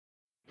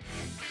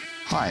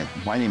Hi,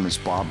 my name is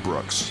Bob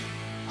Brooks,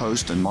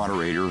 host and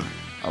moderator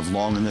of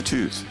Long in the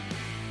Tooth.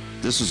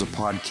 This is a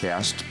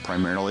podcast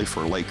primarily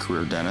for late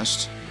career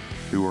dentists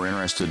who are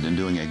interested in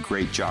doing a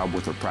great job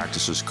with their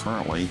practices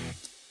currently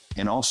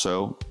and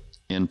also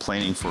in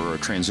planning for a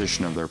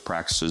transition of their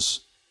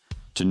practices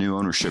to new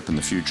ownership in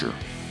the future.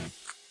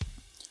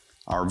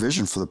 Our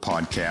vision for the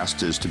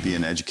podcast is to be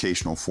an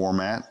educational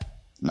format,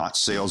 not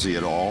salesy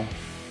at all.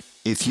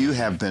 If you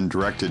have been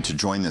directed to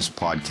join this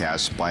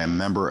podcast by a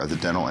member of the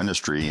dental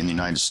industry in the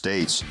United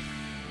States,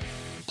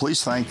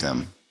 please thank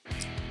them.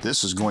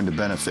 This is going to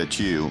benefit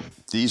you.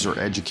 These are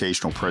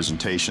educational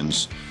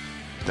presentations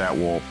that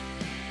will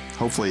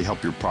hopefully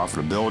help your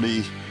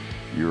profitability,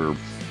 your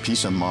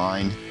peace of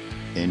mind,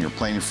 and your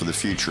planning for the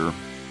future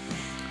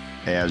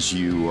as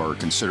you are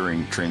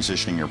considering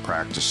transitioning your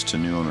practice to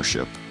new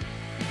ownership.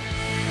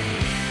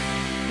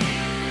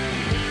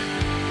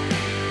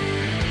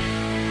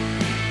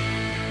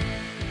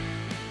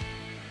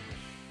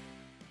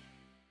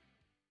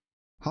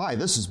 Hi,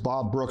 this is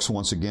Bob Brooks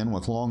once again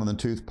with Long in the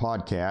Tooth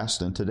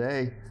podcast, and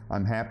today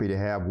I'm happy to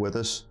have with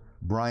us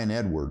Brian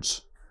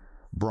Edwards.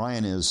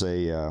 Brian is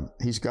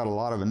he's got a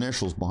lot of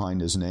initials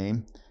behind his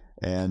name,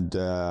 and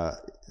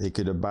he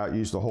could about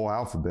use the whole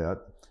alphabet,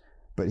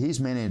 but he's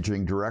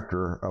managing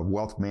director of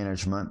wealth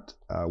management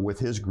with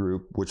his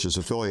group, which is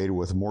affiliated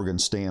with Morgan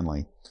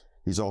Stanley.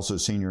 He's also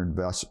senior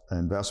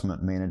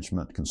investment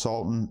management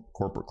consultant,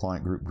 corporate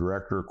client group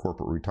director,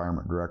 corporate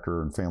retirement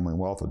director, and family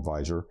wealth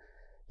advisor.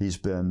 He's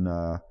been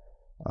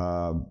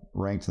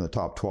ranked in the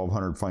top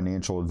 1,200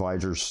 financial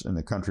advisors in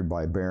the country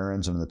by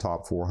Barron's and in the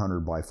top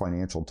 400 by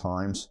Financial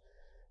Times.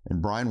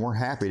 And Brian, we're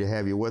happy to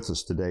have you with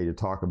us today to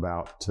talk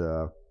about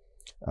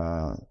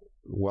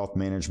wealth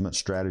management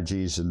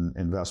strategies and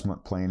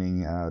investment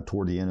planning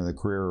toward the end of the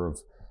career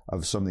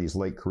of some of these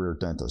late career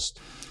dentists.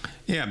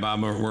 Yeah,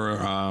 Bob,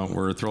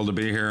 we're thrilled to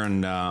be here,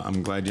 and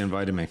I'm glad you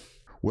invited me.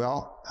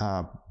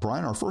 Well,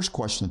 Brian, our first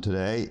question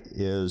today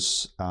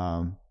is,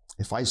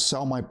 if I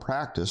sell my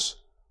practice,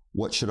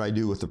 what should I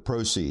do with the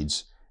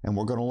proceeds? And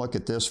we're going to look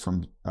at this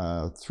from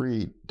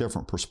three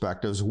different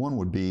perspectives. One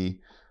would be,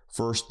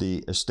 first,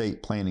 the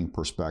estate planning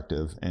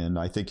perspective. And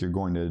I think you're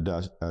going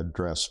to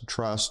address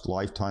trust,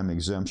 lifetime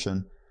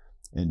exemption,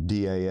 and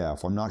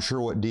DAF. I'm not sure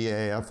what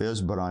DAF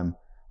is, but I'm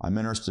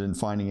interested in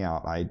finding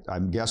out.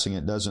 I'm guessing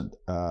it doesn't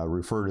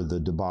refer to the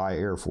Dubai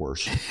Air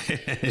Force.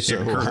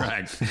 You're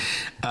correct.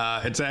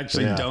 It's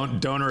actually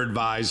donor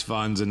advised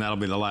funds, and that'll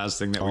be the last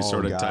thing that we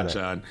sort of touch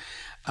on.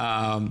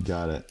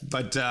 Got it.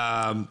 But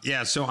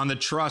so on the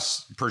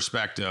trust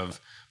perspective,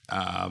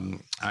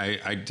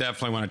 I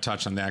definitely want to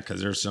touch on that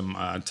because there's some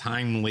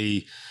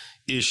timely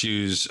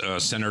issues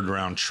centered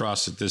around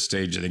trust at this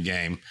stage of the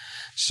game.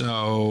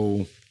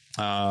 So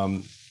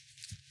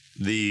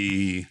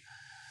the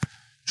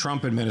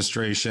Trump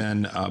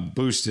administration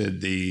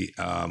boosted the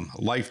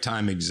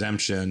lifetime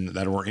exemption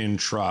that were in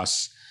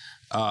trusts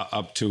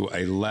up to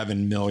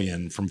 11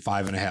 million from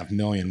 5.5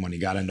 million when he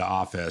got into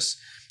office.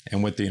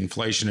 And with the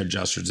inflation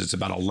adjusters, it's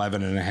about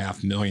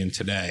 11.5 million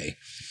today.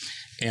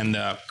 And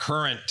the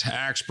current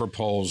tax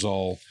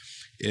proposal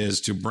is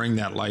to bring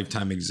that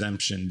lifetime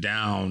exemption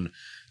down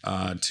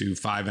to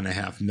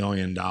 $5.5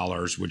 million,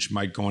 which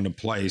might go into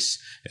place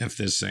if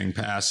this thing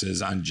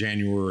passes on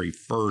January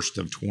 1st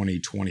of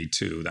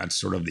 2022. That's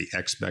sort of the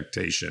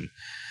expectation.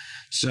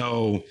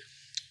 So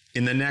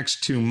in the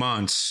next 2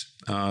 months,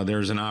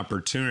 there's an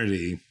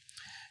opportunity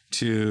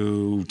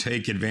to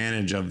take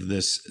advantage of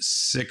this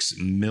 $6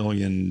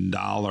 million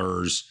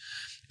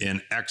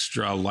in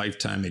extra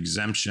lifetime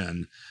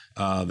exemption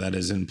that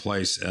is in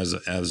place as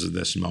of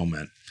this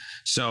moment.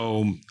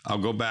 So I'll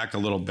go back a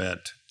little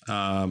bit.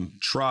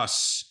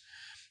 Trusts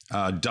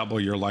double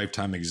your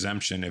lifetime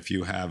exemption if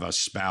you have a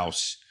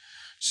spouse.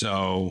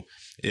 So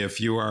if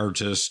you are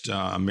just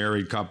a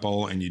married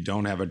couple and you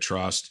don't have a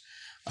trust,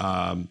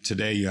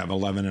 today you have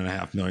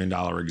 $11.5 million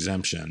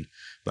exemption.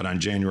 But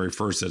on January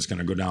 1st, that's going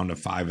to go down to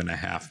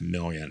 $5.5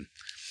 million.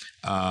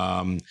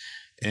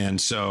 And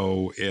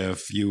so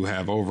if you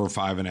have over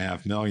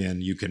 $5.5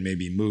 million, you can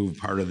maybe move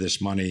part of this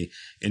money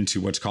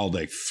into what's called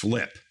a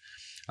flip.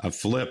 A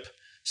flip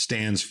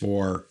stands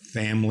for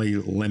Family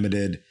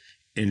Limited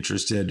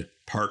Interested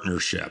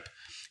Partnership.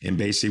 And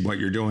basically what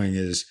you're doing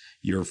is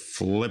you're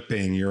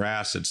flipping your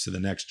assets to the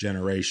next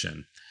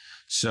generation.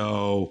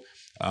 So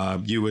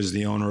you as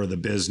the owner of the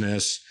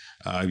business,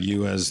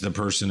 you as the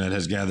person that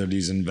has gathered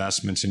these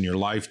investments in your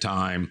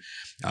lifetime,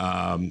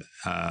 I'm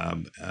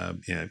going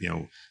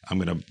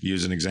to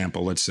use an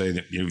example. Let's say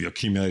that you've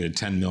accumulated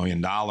 $10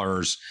 million.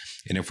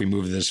 And if we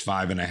move this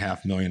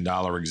 $5.5 million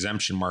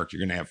exemption mark, you're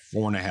going to have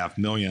 $4.5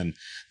 million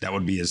that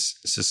would be as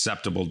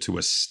susceptible to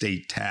a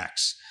state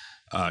tax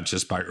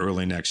just by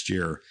early next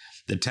year.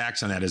 The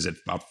tax on that is at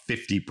about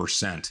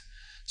 50%.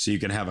 So you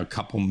can have a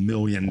couple $1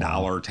 million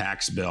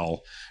tax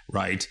bill,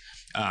 right?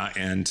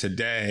 And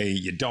today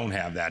you don't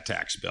have that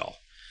tax bill.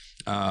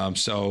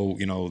 So,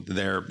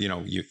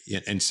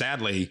 and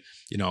sadly,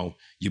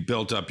 you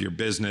built up your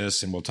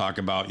business, and we'll talk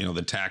about,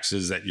 the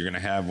taxes that you're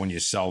going to have when you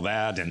sell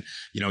that. And,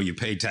 you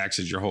pay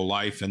taxes your whole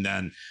life. And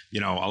then,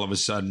 all of a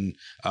sudden,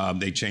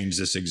 they change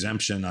this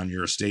exemption on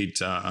your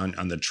estate,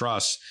 on the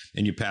trust,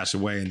 and you pass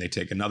away and they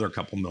take another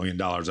couple $1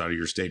 million out of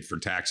your estate for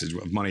taxes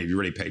of money you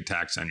already paid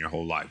tax on your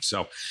whole life.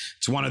 So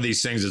it's one of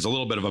these things that's a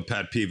little bit of a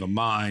pet peeve of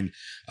mine.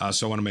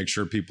 So I want to make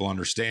sure people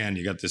understand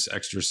you got this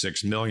extra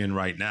 $6 million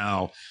right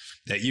now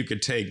that you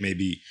could take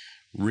maybe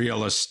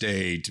real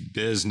estate,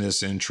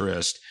 business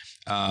interest,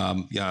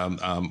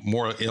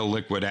 more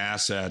illiquid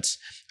assets,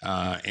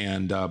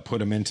 and put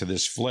them into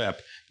this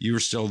flip. You're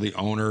still the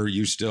owner.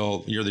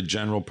 You're the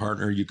general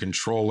partner. You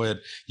control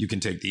it. You can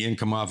take the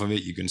income off of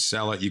it. You can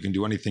sell it. You can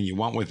do anything you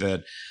want with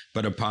it.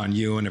 But upon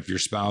you, and if your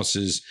spouse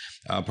is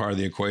part of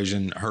the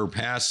equation, her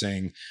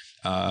passing,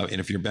 and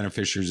if you're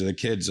beneficiaries of the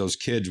kids, those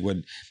kids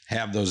would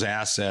have those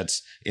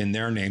assets in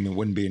their name and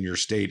wouldn't be in your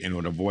state, and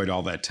would avoid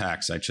all that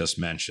tax I just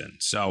mentioned.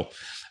 So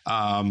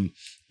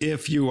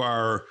if you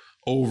are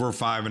over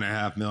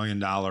 $5.5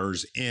 million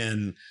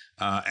in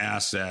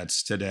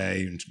assets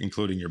today,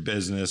 including your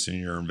business and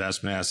your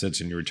investment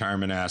assets and your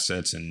retirement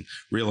assets and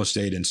real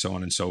estate and so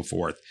on and so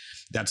forth,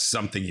 that's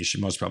something you should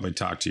most probably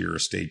talk to your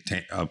estate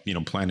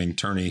planning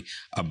attorney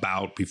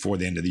about before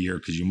the end of the year,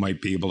 because you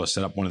might be able to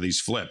set up one of these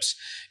flips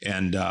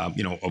and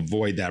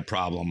avoid that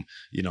problem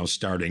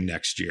starting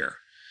next year.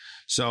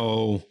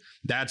 So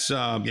that's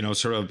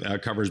sort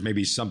of covers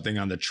maybe something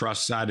on the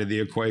trust side of the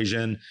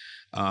equation.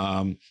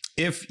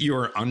 If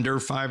you're under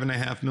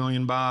 $5.5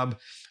 million, Bob,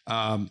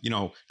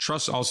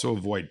 trusts also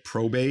avoid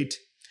probate.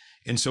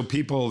 And so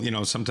people,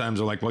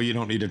 sometimes are like, well, you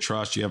don't need a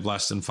trust. You have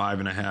less than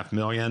 $5.5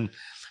 million.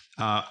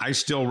 I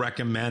still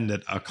recommend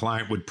that a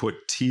client would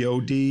put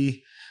TOD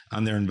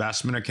on their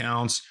investment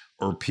accounts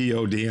or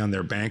POD on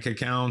their bank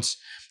accounts.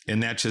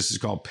 And that just is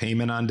called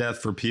payment on death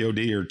for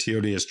POD, or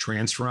TOD is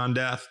transfer on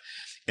death.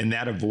 And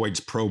that avoids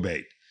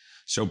probate.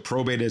 So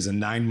probate is a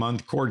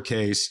 9-month court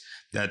case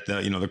that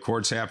the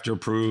courts have to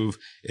approve.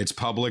 It's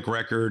public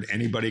record.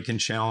 Anybody can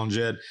challenge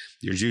it.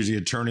 There's usually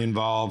an attorney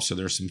involved, so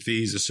there's some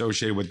fees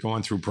associated with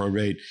going through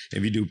probate.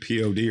 If you do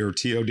POD or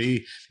TOD,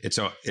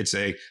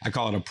 I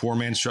call it a poor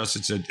man's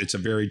trust. It's a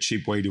very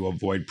cheap way to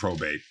avoid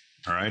probate.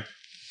 All right.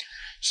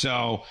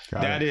 So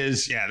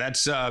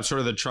that's sort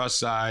of the trust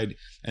side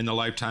and the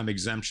lifetime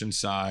exemption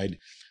side.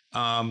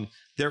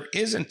 There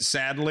isn't,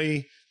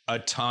 sadly, a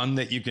ton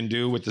that you can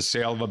do with the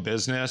sale of a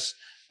business.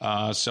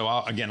 So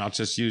I'll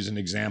just use an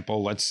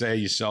example. Let's say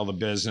you sell the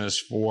business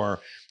for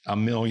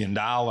 $1 million.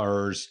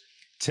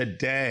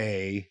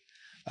 Today,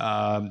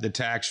 the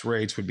tax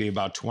rates would be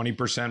about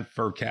 20%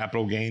 for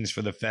capital gains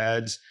for the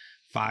feds,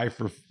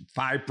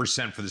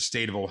 5% for the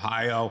state of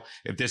Ohio.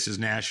 If this is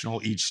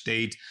national, each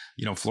state,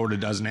 Florida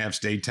doesn't have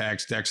state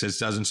tax, Texas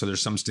doesn't. So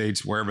there's some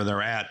states wherever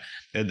they're at,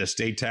 the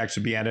state tax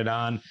would be added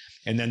on.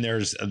 And then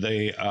there's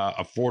the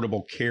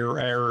Affordable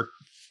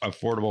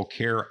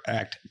Care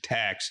Act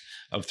tax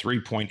of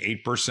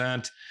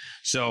 3.8%.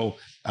 So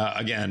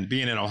again,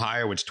 being in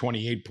Ohio, it's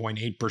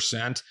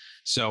 28.8%.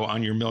 So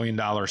on your $1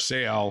 million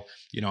sale,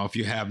 if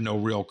you have no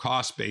real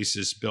cost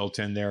basis built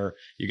in there,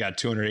 you got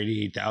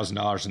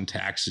 $288,000 in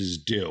taxes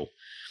due.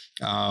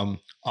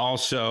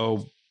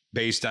 Also,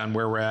 based on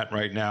where we're at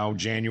right now,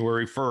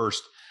 January 1st,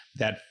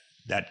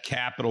 that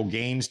capital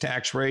gains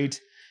tax rate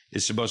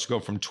is supposed to go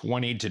from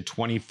 20 to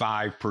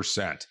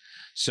 25%.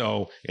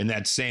 So in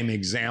that same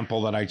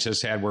example that I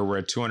just had, where we're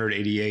at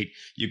 288,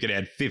 you could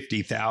add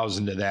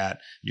 50,000 to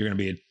that. You're going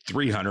to be at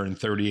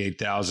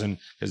 338,000,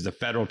 because the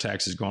federal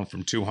tax is going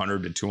from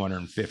 200 to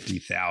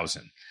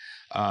 250,000.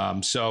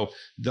 So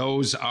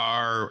those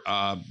are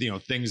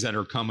things that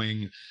are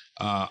coming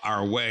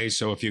our way.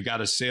 So if you've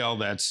got a sale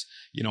that's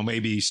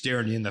maybe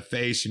staring you in the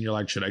face, and you're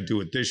like, should I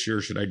do it this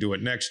year? Should I do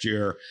it next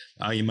year?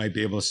 You might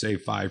be able to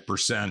save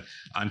 5%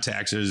 on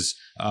taxes,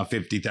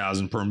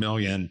 50,000 per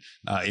million,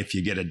 if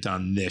you get it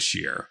done this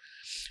year.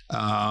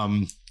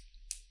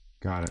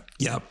 Got it.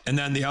 Yep. And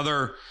then the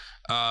other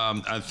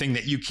thing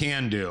that you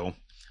can do,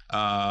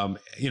 a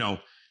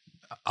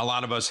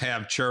lot of us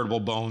have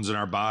charitable bones in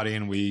our body,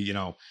 and we,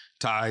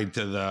 tied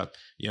to the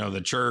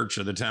church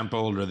or the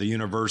temple or the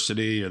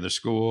university or the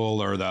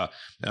school or the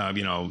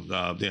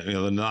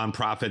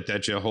nonprofit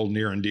that you hold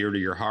near and dear to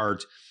your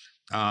heart.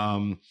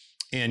 And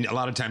a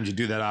lot of times you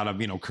do that out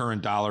of,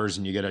 current dollars,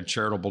 and you get a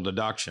charitable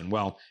deduction.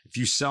 Well, if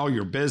you sell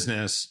your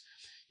business,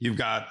 you've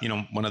got,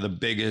 one of the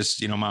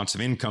biggest, amounts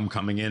of income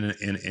coming in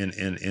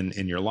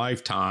your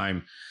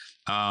lifetime.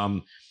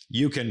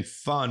 You can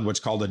fund what's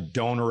called a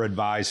donor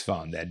advised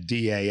fund, that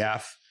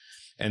DAF.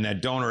 And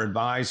that donor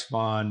advised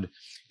fund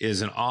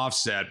is an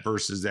offset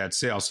versus that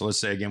sale. So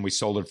let's say, again, we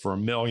sold it for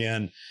 $1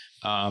 million,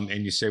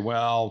 and you say,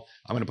 well,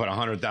 I'm going to put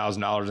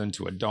 $100,000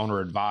 into a donor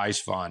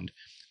advised fund.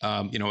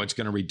 It's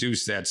going to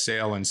reduce that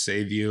sale and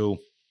save you,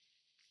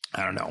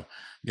 I don't know,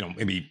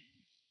 maybe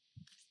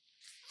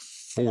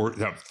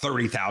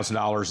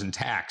 $30,000 in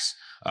tax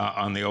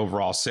on the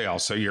overall sale.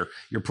 So you're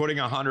putting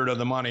 100 of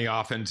the money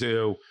off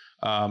into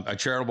a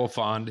charitable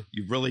fund.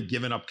 You've really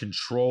given up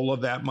control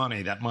of that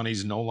money. That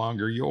money's no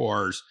longer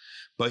yours,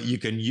 but you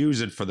can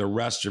use it for the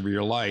rest of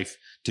your life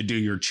to do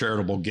your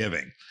charitable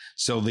giving.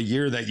 So the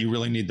year that you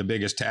really need the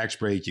biggest tax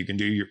break, you can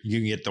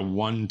get the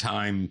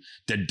one-time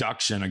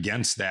deduction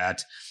against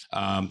that,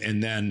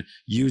 and then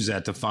use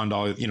that to fund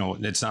all.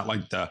 It's not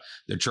like the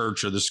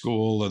church or the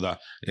school or the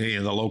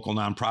local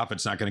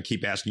nonprofit's not going to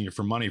keep asking you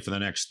for money for the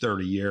next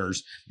 30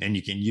 years, and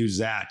you can use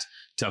that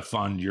to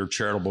fund your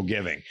charitable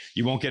giving.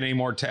 You won't get any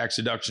more tax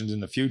deductions in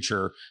the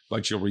future,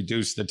 but you'll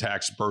reduce the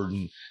tax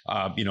burden,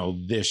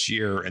 this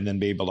year, and then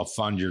be able to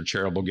fund your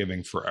charitable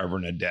giving forever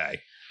and a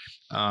day.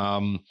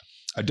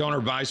 Donor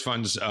advised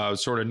funds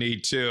sort of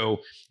neat too,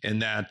 in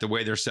that the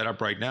way they're set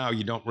up right now,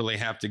 you don't really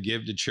have to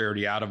give to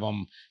charity out of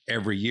them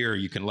every year.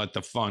 You can let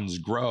the funds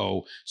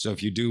grow. So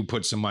if you do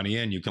put some money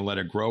in, you can let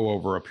it grow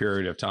over a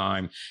period of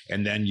time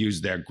and then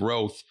use that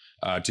growth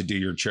to do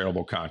your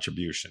charitable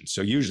contributions.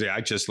 So usually I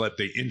just let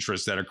the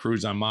interest that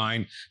accrues on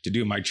mine to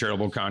do my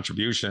charitable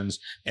contributions,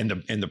 and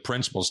the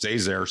principal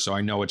stays there. So I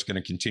know it's going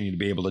to continue to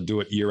be able to do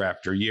it year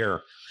after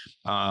year.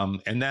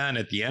 And then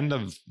at the end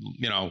of,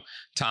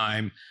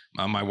 time,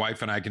 my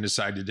wife and I can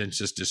decide to then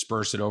just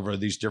disperse it over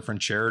these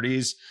different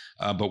charities.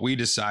 But we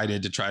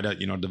decided to try to,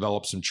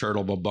 develop some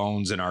charitable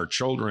bones in our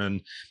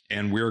children,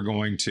 and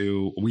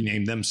we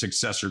named them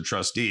successor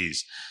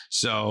trustees.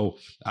 So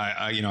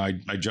I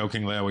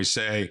jokingly always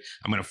say,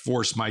 I'm going to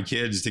force my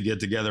kids to get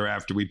together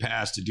after we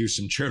pass to do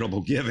some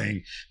charitable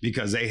giving,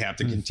 because they have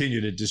to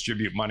continue to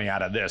distribute money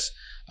out of this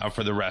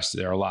for the rest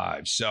of their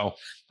lives. So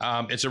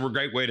it's a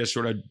great way to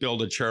sort of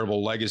build a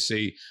charitable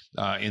legacy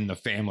in the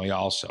family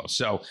also.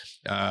 So,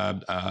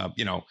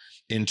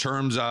 in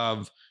terms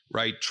of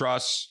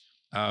trusts,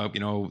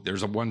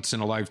 there's a once in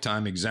a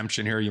lifetime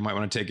exemption here you might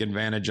want to take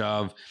advantage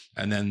of.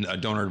 And then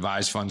donor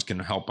advised funds can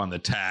help on the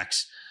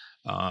tax.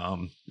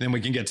 Then we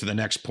can get to the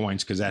next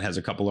points, because that has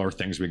a couple other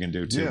things we can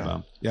do too.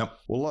 Yeah. Yep.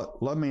 Well,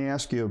 let me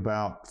ask you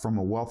about, from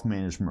a wealth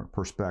management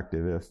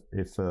perspective,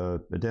 if a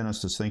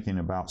dentist is thinking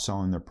about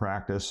selling their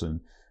practice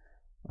and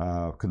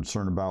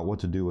concerned about what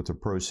to do with the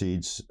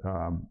proceeds,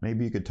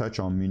 maybe you could touch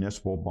on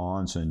municipal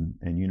bonds and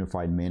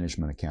unified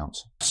management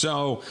accounts.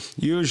 So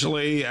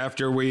usually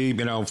after we,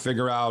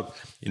 figure out,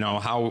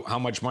 how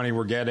much money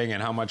we're getting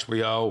and how much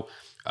we owe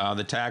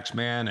the tax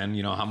man, and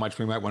how much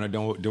we might want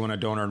to do in a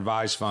donor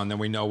advised fund, then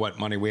we know what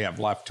money we have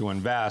left to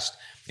invest,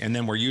 and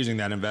then we're using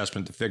that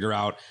investment to figure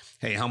out,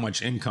 hey, how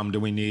much income do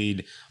we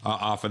need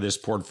off of this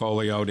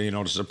portfolio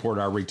to support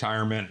our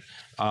retirement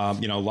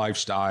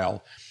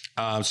lifestyle.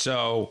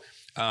 So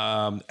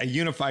a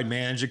unified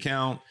managed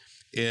account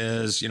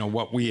is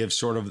what we have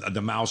sort of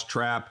the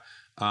mousetrap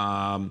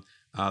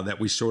that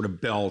we sort of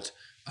built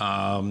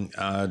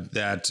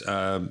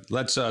that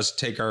lets us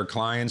take our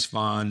clients'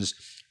 funds,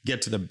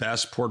 get to the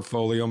best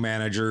portfolio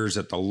managers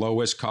at the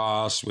lowest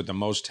cost with the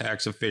most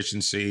tax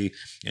efficiency,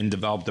 and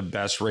develop the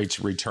best rates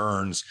of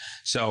returns.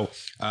 So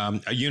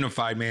a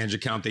unified managed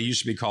account, they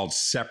used to be called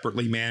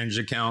separately managed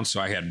accounts. So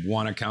I had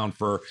one account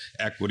for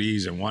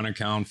equities and one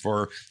account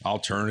for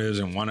alternatives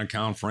and one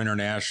account for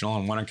international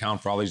and one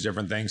account for all these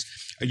different things.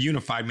 A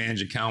unified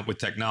managed account with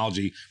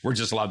technology, we're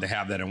just allowed to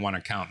have that in one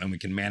account, and we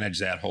can manage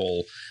that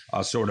whole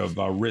sort of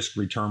risk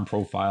return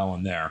profile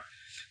in there.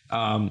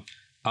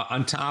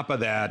 On top of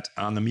that,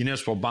 on the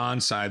municipal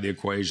bond side of the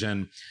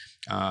equation,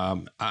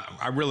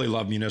 I really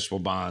love municipal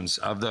bonds.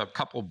 Of the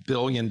couple $1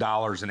 billion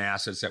in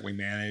assets that we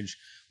manage,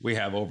 we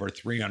have over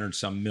 300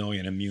 some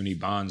million in muni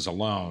bonds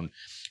alone.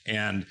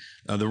 And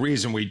the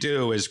reason we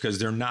do is because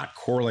they're not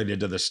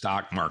correlated to the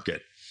stock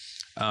market.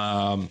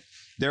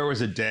 There was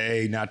a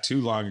day not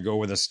too long ago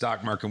where the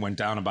stock market went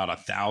down about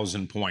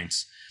 1,000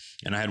 points.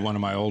 And I had one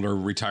of my older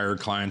retired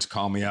clients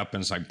call me up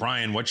and it's like,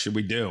 Brian, what should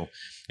we do?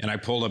 And I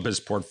pulled up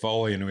his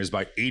portfolio, and it was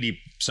about 80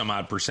 some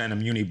odd percent of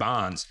muni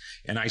bonds.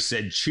 And I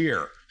said,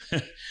 cheer,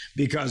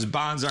 because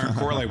bonds aren't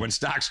correlated. When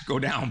stocks go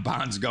down,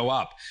 bonds go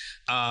up.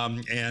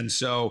 And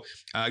so,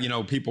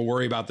 people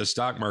worry about the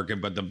stock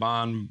market, but the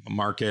bond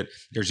market,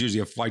 there's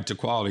usually a flight to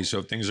quality. So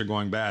if things are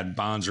going bad,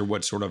 bonds are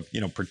what sort of,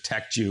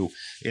 protect you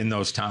in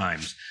those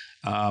times.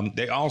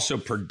 They also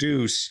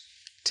produce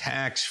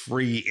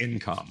tax-free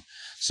income.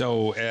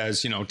 So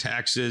as,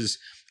 taxes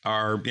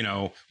are,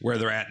 where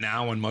they're at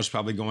now and most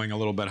probably going a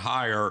little bit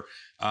higher,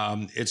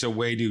 it's a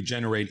way to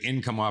generate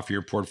income off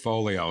your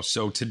portfolio.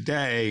 So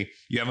today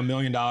you have $1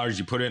 million,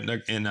 you put it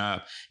in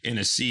a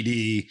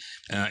CD,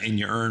 and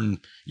you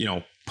earn,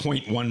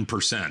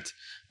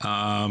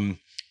 0.1%.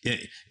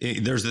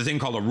 There's the thing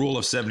called a rule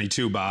of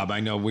 72, Bob.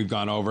 I know we've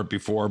gone over it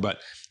before, but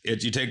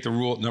you take the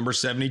rule number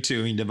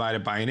 72 and you divide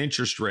it by an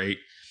interest rate,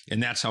 and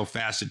that's how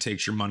fast it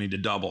takes your money to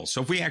double.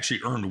 So if we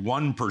actually earned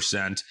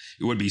 1%,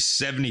 it would be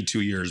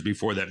 72 years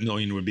before that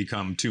million would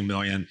become 2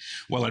 million.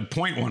 Well, at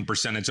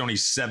 0.1%, it's only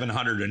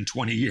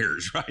 720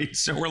 years, right?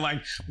 So we're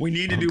like, we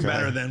need to do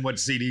better than what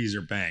CDs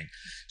are paying.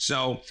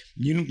 So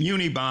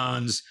muni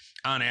bonds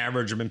on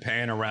average have been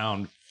paying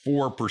around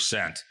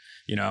 4%.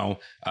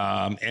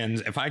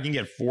 and if I can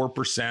get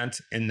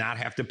 4% and not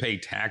have to pay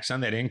tax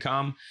on that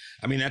income,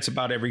 I mean, that's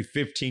about every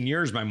 15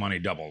 years my money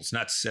doubles,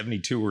 not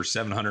 72 or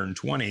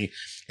 720.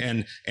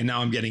 And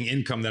now I'm getting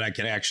income that I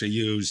can actually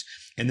use.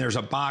 And there's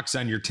a box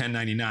on your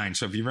 1099.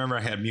 So if you remember,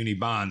 I had muni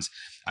bonds.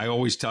 I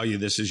always tell you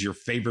this is your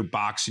favorite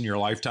box in your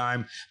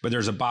lifetime, but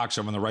there's a box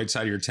over on the right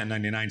side of your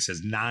 1099 that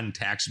says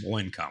non-taxable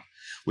income.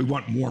 We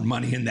want more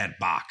money in that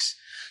box.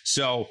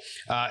 So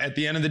at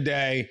the end of the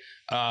day,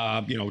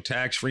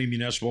 tax-free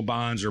municipal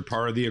bonds are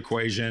part of the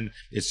equation.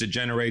 It's to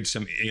generate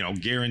some,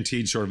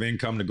 guaranteed sort of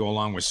income to go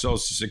along with Social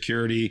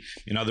Security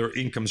and other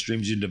income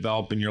streams you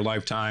develop in your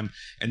lifetime.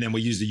 And then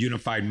we use the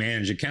unified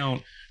managed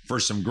account for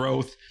some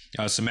growth,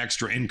 some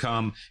extra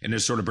income, and to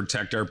sort of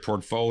protect our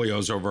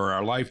portfolios over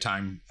our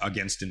lifetime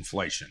against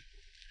inflation.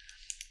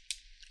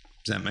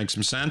 Does that make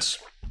some sense?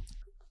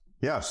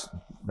 Yes,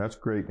 that's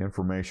great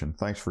information.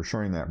 Thanks for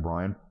sharing that,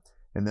 Brian.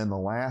 And then the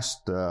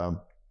last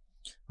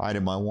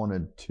item I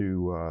wanted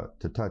to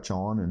touch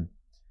on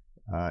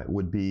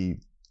would be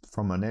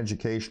from an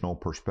educational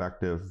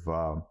perspective,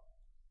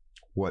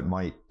 what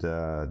might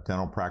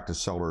dental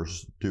practice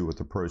sellers do with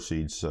the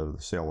proceeds of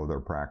the sale of their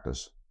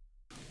practice?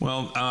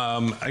 Well,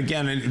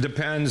 again, it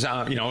depends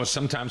on,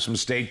 sometimes from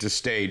state to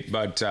state,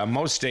 but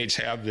most states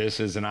have this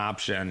as an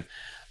option.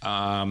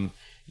 It's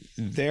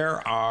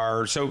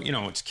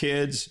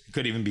kids, it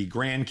could even be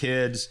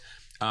grandkids.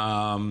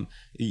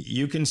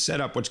 You can set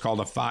up what's called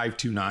a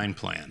 529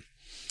 plan.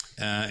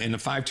 And the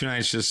 529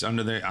 is just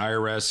under the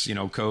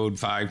IRS, code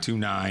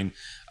 529.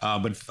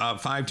 But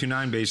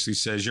 529 basically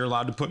says you're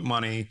allowed to put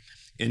money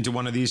into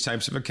one of these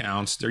types of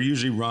accounts. They're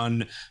usually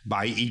run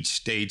by each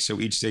state. So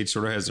each state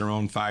sort of has their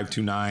own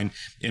 529.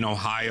 In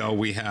Ohio,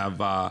 we have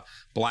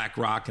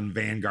BlackRock and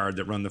Vanguard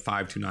that run the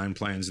 529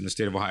 plans in the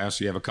state of Ohio.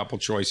 So you have a couple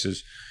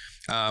choices.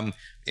 And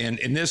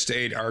in this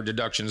state, our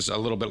deduction is a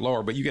little bit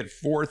lower, but you get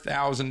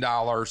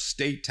 $4,000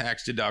 state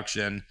tax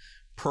deduction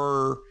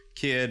per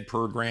kid,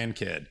 per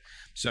grandkid.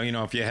 So,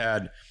 if you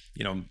had,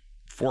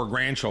 4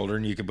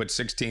 grandchildren, you could put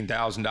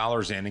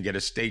 $16,000 in and get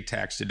a state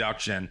tax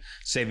deduction.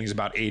 Savings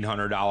about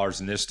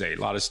 $800 in this state.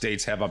 A lot of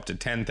states have up to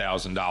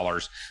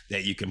 $10,000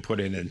 that you can put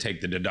in and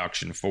take the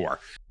deduction for.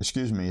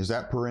 Excuse me, is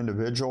that per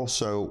individual?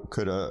 So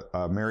could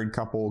a married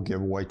couple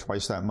give away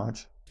twice that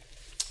much?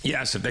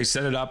 Yes, if they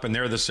set it up and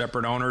they're the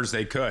separate owners,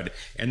 they could.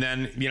 And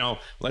then,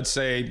 let's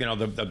say,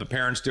 the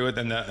parents do it,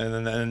 and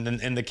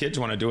the kids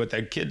want to do it.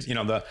 The kids,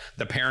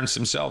 the parents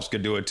themselves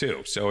could do it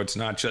too. So it's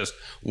not just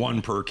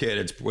one per kid;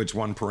 it's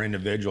one per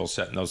individual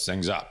setting those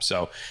things up.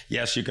 So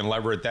yes, you can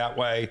lever it that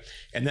way.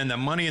 And then the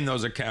money in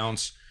those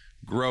accounts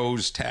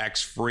grows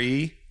tax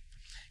free.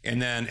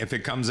 And then if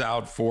it comes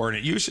out and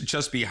it used to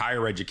just be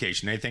higher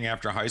education, anything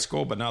after high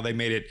school, but now they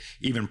made it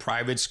even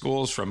private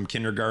schools from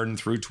kindergarten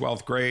through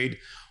 12th grade.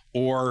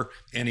 Or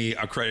any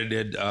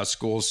accredited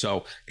schools.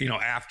 So,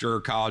 after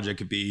college, it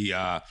could be,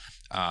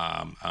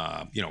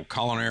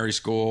 culinary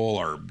school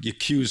or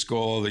Q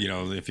school,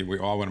 if we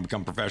all want to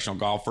become professional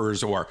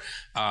golfers, or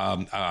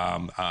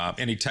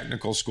any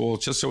technical school,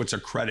 just so it's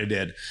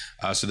accredited.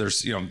 So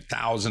there's,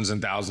 thousands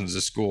and thousands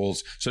of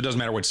schools. So it doesn't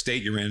matter what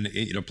state you're in.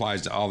 It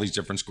applies to all these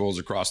different schools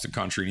across the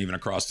country and even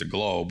across the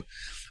globe.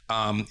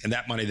 And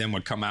that money then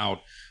would come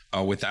out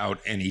without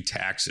any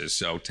taxes.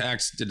 So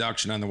tax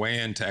deduction on the way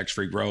in,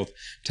 tax-free growth,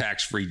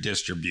 tax-free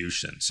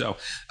distribution. So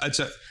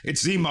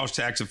it's the most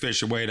tax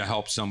efficient way to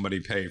help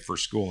somebody pay for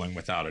schooling,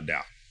 without a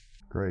doubt.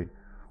 Great.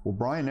 Well,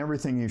 Brian,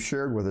 everything you've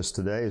shared with us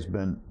today has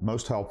been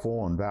most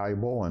helpful and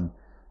valuable, and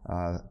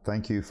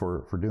thank you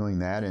for doing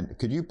that. And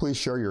could you please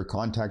share your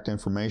contact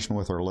information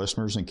with our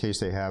listeners in case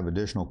they have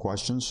additional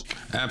questions?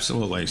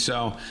 Absolutely.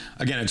 So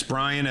again, it's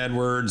Brian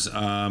Edwards,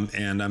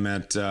 and I'm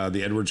at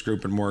the Edwards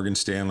Group in Morgan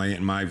Stanley,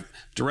 and my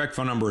direct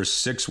phone number is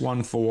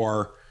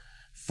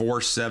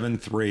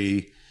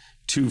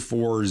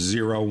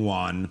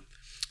 614-473-2401.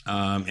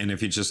 And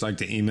if you'd just like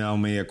to email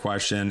me a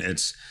question,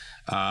 it's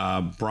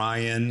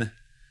Brian,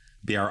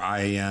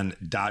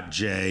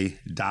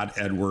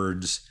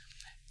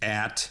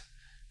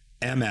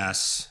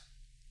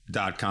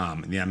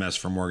 brian.j.edwards@ms.com. The MS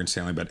for Morgan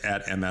Stanley, but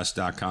at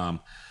ms.com.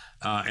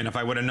 And if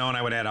I would have known,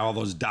 I would add all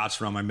those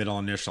dots around my middle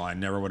initial. I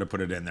never would have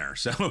put it in there.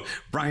 So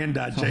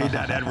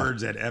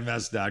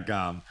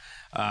brian.j.edwards@ms.com.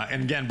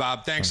 And again,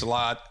 Bob, thanks a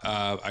lot.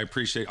 I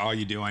appreciate all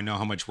you do. I know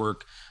how much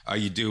work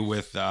you do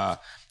with the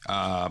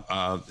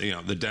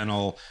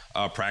dental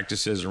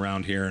practices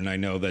around here, and I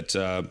know that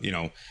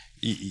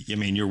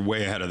you're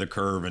way ahead of the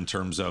curve in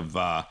terms of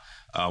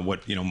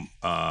what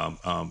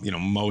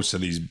most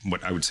of these,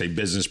 what I would say,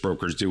 business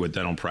brokers do with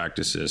dental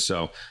practices.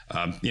 So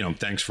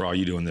thanks for all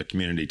you do in the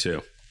community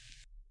too.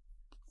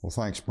 Well,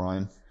 thanks,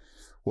 Brian.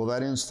 Well,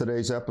 that ends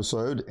today's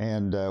episode,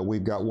 and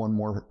we've got one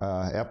more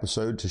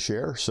episode to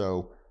share.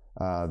 So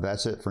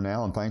that's it for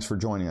now, and thanks for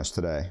joining us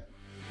today.